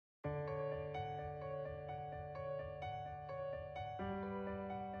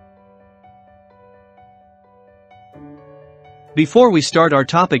Before we start our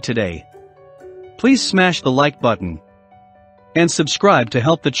topic today, please smash the like button and subscribe to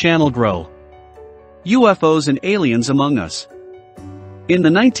help the channel grow. UFOs and aliens among us. In the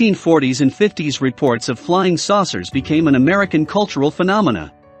 1940s and 50s, reports of flying saucers became an American cultural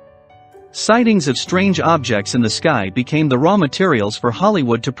phenomena. Sightings of strange objects in the sky became the raw materials for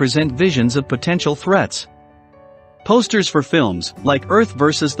Hollywood to present visions of potential threats. Posters for films, like Earth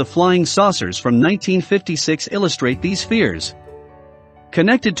vs. the Flying Saucers from 1956, illustrate these fears.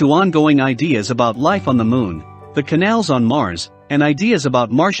 Connected to ongoing ideas about life on the Moon, the canals on Mars, and ideas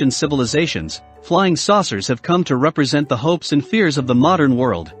about Martian civilizations, flying saucers have come to represent the hopes and fears of the modern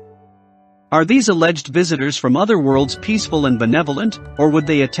world. Are these alleged visitors from other worlds peaceful and benevolent, or would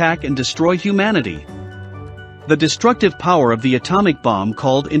they attack and destroy humanity? The destructive power of the atomic bomb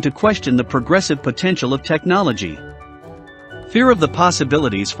called into question the progressive potential of technology. Fear of the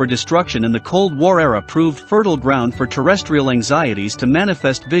possibilities for destruction in the Cold War era proved fertile ground for terrestrial anxieties to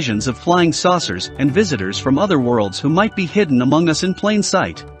manifest visions of flying saucers and visitors from other worlds who might be hidden among us in plain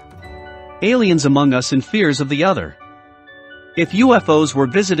sight. Aliens among us and fears of the other. If UFOs were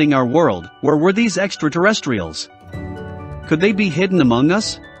visiting our world, where were these extraterrestrials? Could they be hidden among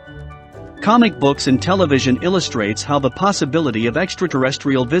us? Comic books and television illustrates how the possibility of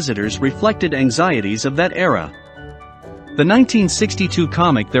extraterrestrial visitors reflected anxieties of that era. The 1962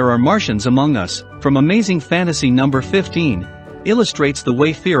 comic There Are Martians Among Us, from Amazing Fantasy number 15, illustrates the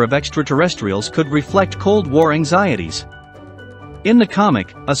way fear of extraterrestrials could reflect Cold War anxieties. In the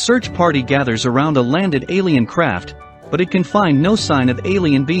comic, a search party gathers around a landed alien craft, but it can find no sign of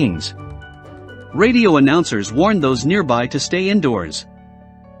alien beings. Radio announcers warn those nearby to stay indoors.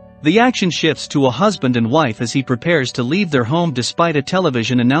 The action shifts to a husband and wife as he prepares to leave their home despite a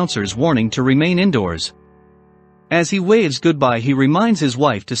television announcer's warning to remain indoors. As he waves goodbye, he reminds his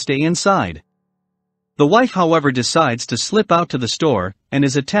wife to stay inside. The wife, however, decides to slip out to the store, and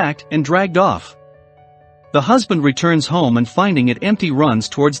is attacked and dragged off. The husband returns home and finding it empty runs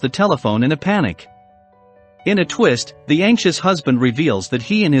towards the telephone in a panic. In a twist, the anxious husband reveals that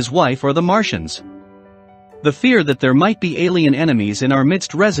he and his wife are the Martians. The fear that there might be alien enemies in our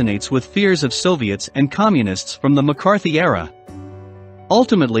midst resonates with fears of Soviets and communists from the McCarthy era.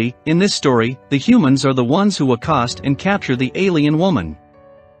 Ultimately, in this story, the humans are the ones who accost and capture the alien woman.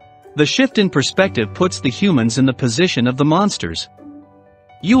 The shift in perspective puts the humans in the position of the monsters.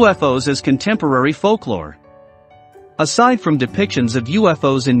 UFOs as contemporary folklore. Aside from depictions of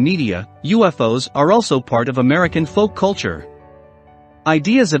UFOs in media, UFOs are also part of American folk culture.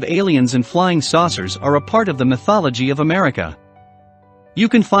 Ideas of aliens and flying saucers are a part of the mythology of America. You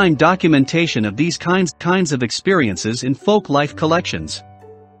can find documentation of these kinds of experiences in folk life collections.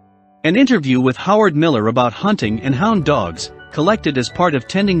 An interview with Howard Miller about hunting and hound dogs, collected as part of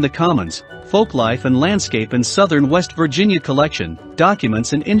Tending the Commons, Folk Life and Landscape in Southern West Virginia collection,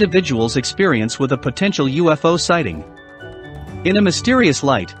 documents an individual's experience with a potential UFO sighting. In A Mysterious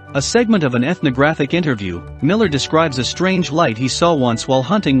Light, a segment of an ethnographic interview, Miller describes a strange light he saw once while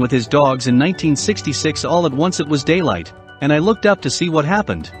hunting with his dogs in 1966. All at once it was daylight, and I looked up to see what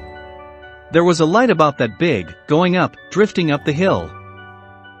happened. There was a light about that big, going up, drifting up the hill.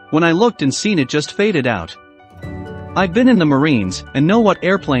 When I looked and seen it just faded out. I've been in the Marines and know what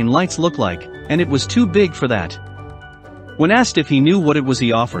airplane lights look like, and it was too big for that. When asked if he knew what it was,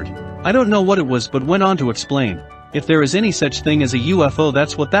 he offered, "I don't know what it was," but went on to explain, "If there is any such thing as a UFO,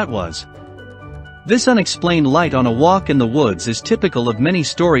 that's what that was." This unexplained light on a walk in the woods is typical of many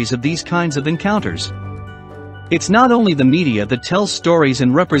stories of these kinds of encounters. It's not only the media that tells stories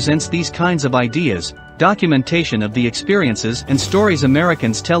and represents these kinds of ideas, documentation of the experiences and stories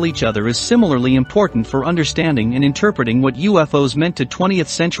Americans tell each other is similarly important for understanding and interpreting what UFOs meant to 20th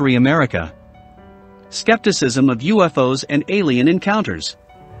century America. Skepticism of UFOs and alien encounters.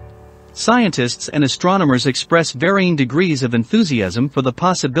 Scientists and astronomers express varying degrees of enthusiasm for the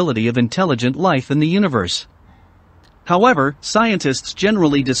possibility of intelligent life in the universe. However, scientists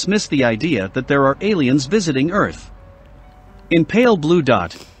generally dismiss the idea that there are aliens visiting Earth. In Pale Blue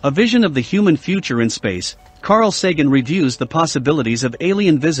Dot, A Vision of the Human Future in Space, Carl Sagan reviews the possibilities of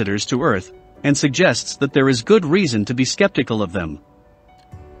alien visitors to Earth, and suggests that there is good reason to be skeptical of them.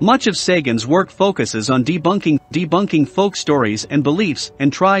 Much of Sagan's work focuses on debunking folk stories and beliefs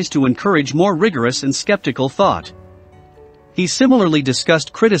and tries to encourage more rigorous and skeptical thought. He similarly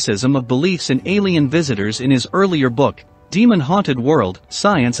discussed criticism of beliefs in alien visitors in his earlier book, Demon-Haunted World,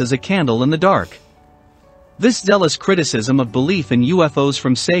 Science as a Candle in the Dark. This zealous criticism of belief in UFOs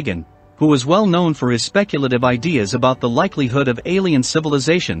from Sagan, who was well known for his speculative ideas about the likelihood of alien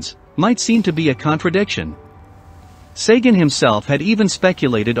civilizations, might seem to be a contradiction. Sagan himself had even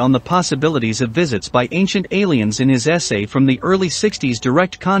speculated on the possibilities of visits by ancient aliens in his essay from the early 60s,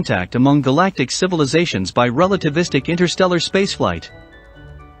 Direct Contact Among Galactic Civilizations by Relativistic Interstellar Spaceflight.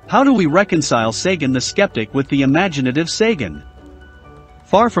 How do we reconcile Sagan the skeptic with the imaginative Sagan?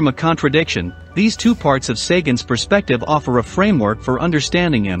 Far from a contradiction, these two parts of Sagan's perspective offer a framework for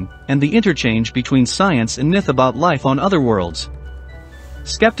understanding him and the interchange between science and myth about life on other worlds.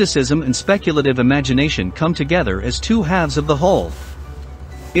 Skepticism and speculative imagination come together as two halves of the whole.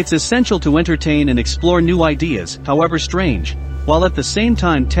 It's essential to entertain and explore new ideas, however strange, while at the same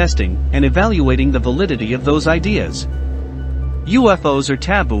time testing and evaluating the validity of those ideas. UFOs are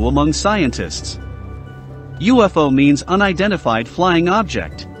taboo among scientists. UFO means unidentified flying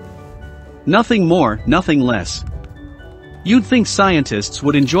object. Nothing more, nothing less. You'd think scientists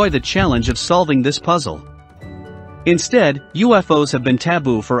would enjoy the challenge of solving this puzzle. Instead, UFOs have been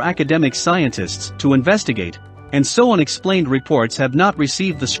taboo for academic scientists to investigate, and so unexplained reports have not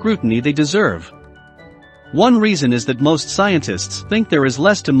received the scrutiny they deserve. One reason is that most scientists think there is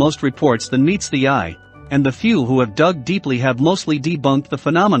less to most reports than meets the eye, and the few who have dug deeply have mostly debunked the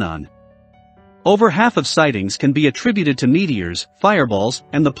phenomenon. Over half of sightings can be attributed to meteors, fireballs,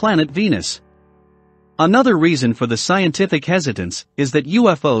 and the planet Venus. Another reason for the scientific hesitance is that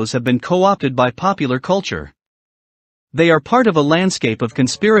UFOs have been co-opted by popular culture. They are part of a landscape of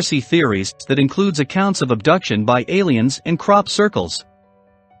conspiracy theories that includes accounts of abduction by aliens and crop circles.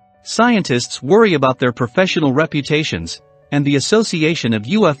 Scientists worry about their professional reputations, and the association of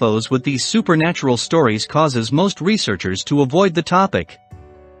UFOs with these supernatural stories causes most researchers to avoid the topic.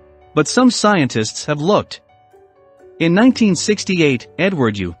 But some scientists have looked. In 1968,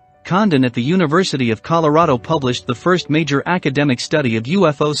 Edward U. Condon at the University of Colorado published the first major academic study of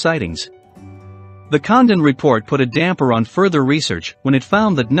UFO sightings. The Condon report put a damper on further research when it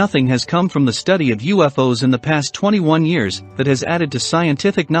found that nothing has come from the study of UFOs in the past 21 years that has added to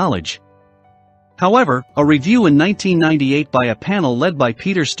scientific knowledge. However, a review in 1998 by a panel led by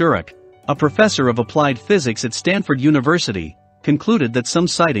Peter Sturrock, a professor of applied physics at Stanford University, concluded that some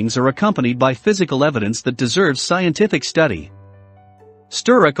sightings are accompanied by physical evidence that deserves scientific study.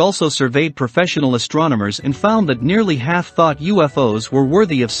 Sturrock also surveyed professional astronomers and found that nearly half thought UFOs were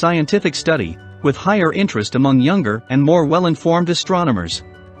worthy of scientific study, with higher interest among younger and more well-informed astronomers.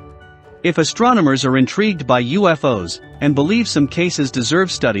 If astronomers are intrigued by UFOs and believe some cases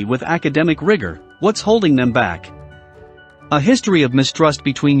deserve study with academic rigor, what's holding them back? A history of mistrust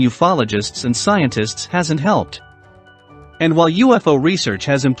between ufologists and scientists hasn't helped. And while UFO research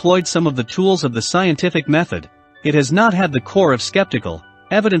has employed some of the tools of the scientific method, it has not had the core of skeptical,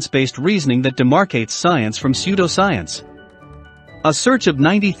 evidence-based reasoning that demarcates science from pseudoscience. A search of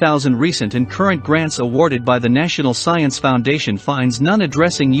 90,000 recent and current grants awarded by the National Science Foundation finds none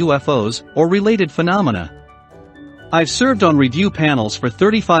addressing UFOs or related phenomena. I've served on review panels for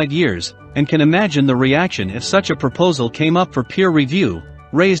 35 years, and can imagine the reaction if such a proposal came up for peer review: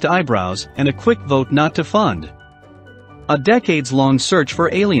 raised eyebrows and a quick vote not to fund. A decades-long search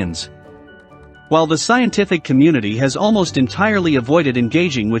for aliens. While the scientific community has almost entirely avoided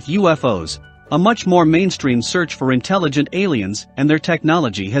engaging with UFOs, a much more mainstream search for intelligent aliens and their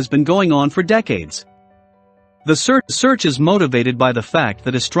technology has been going on for decades. The search is motivated by the fact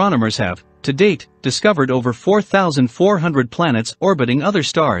that astronomers have, to date, discovered over 4,400 planets orbiting other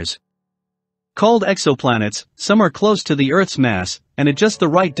stars. Called exoplanets, some are close to the Earth's mass, and at just the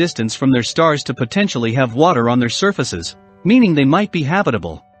right distance from their stars to potentially have water on their surfaces, meaning they might be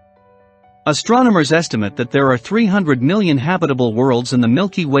habitable. Astronomers estimate that there are 300 million habitable worlds in the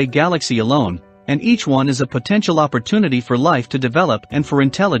Milky Way galaxy alone, and each one is a potential opportunity for life to develop and for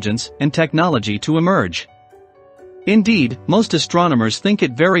intelligence and technology to emerge. Indeed, most astronomers think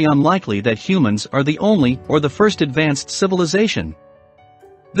it very unlikely that humans are the only or the first advanced civilization.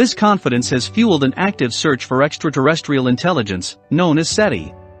 This confidence has fueled an active search for extraterrestrial intelligence, known as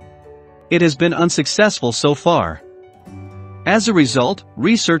SETI. It has been unsuccessful so far. As a result,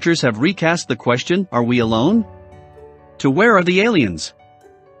 researchers have recast the question, are we alone? To where are the aliens?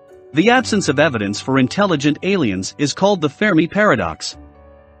 The absence of evidence for intelligent aliens is called the Fermi paradox.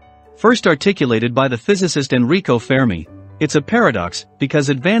 First articulated by the physicist Enrico Fermi, it's a paradox because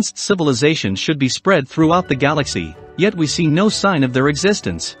advanced civilizations should be spread throughout the galaxy, yet we see no sign of their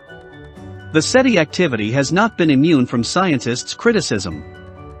existence. The SETI activity has not been immune from scientists' criticism.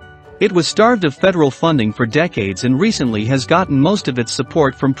 It was starved of federal funding for decades and recently has gotten most of its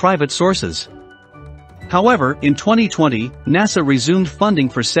support from private sources. However, in 2020, NASA resumed funding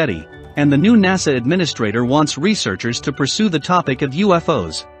for SETI, and the new NASA administrator wants researchers to pursue the topic of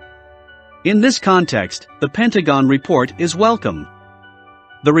UFOs. In this context, the Pentagon report is welcome.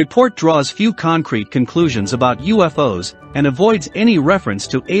 The report draws few concrete conclusions about UFOs and avoids any reference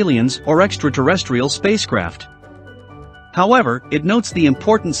to aliens or extraterrestrial spacecraft. However, it notes the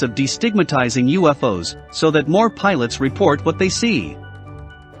importance of destigmatizing UFOs so that more pilots report what they see.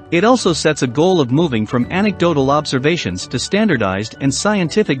 It also sets a goal of moving from anecdotal observations to standardized and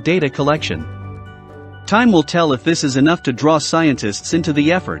scientific data collection. Time will tell if this is enough to draw scientists into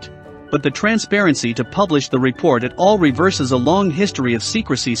the effort, but the transparency to publish the report at all reverses a long history of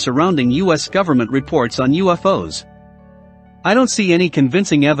secrecy surrounding US government reports on UFOs. I don't see any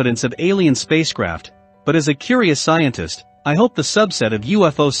convincing evidence of alien spacecraft, but as a curious scientist, I hope the subset of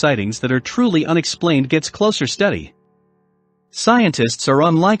UFO sightings that are truly unexplained gets closer study. Scientists are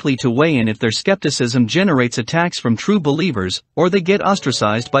unlikely to weigh in if their skepticism generates attacks from true believers or they get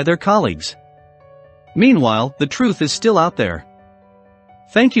ostracized by their colleagues. Meanwhile, the truth is still out there.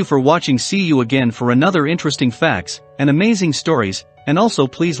 Thank you for watching. See you again for another interesting facts and amazing stories, and also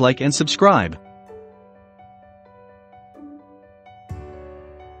please like and subscribe.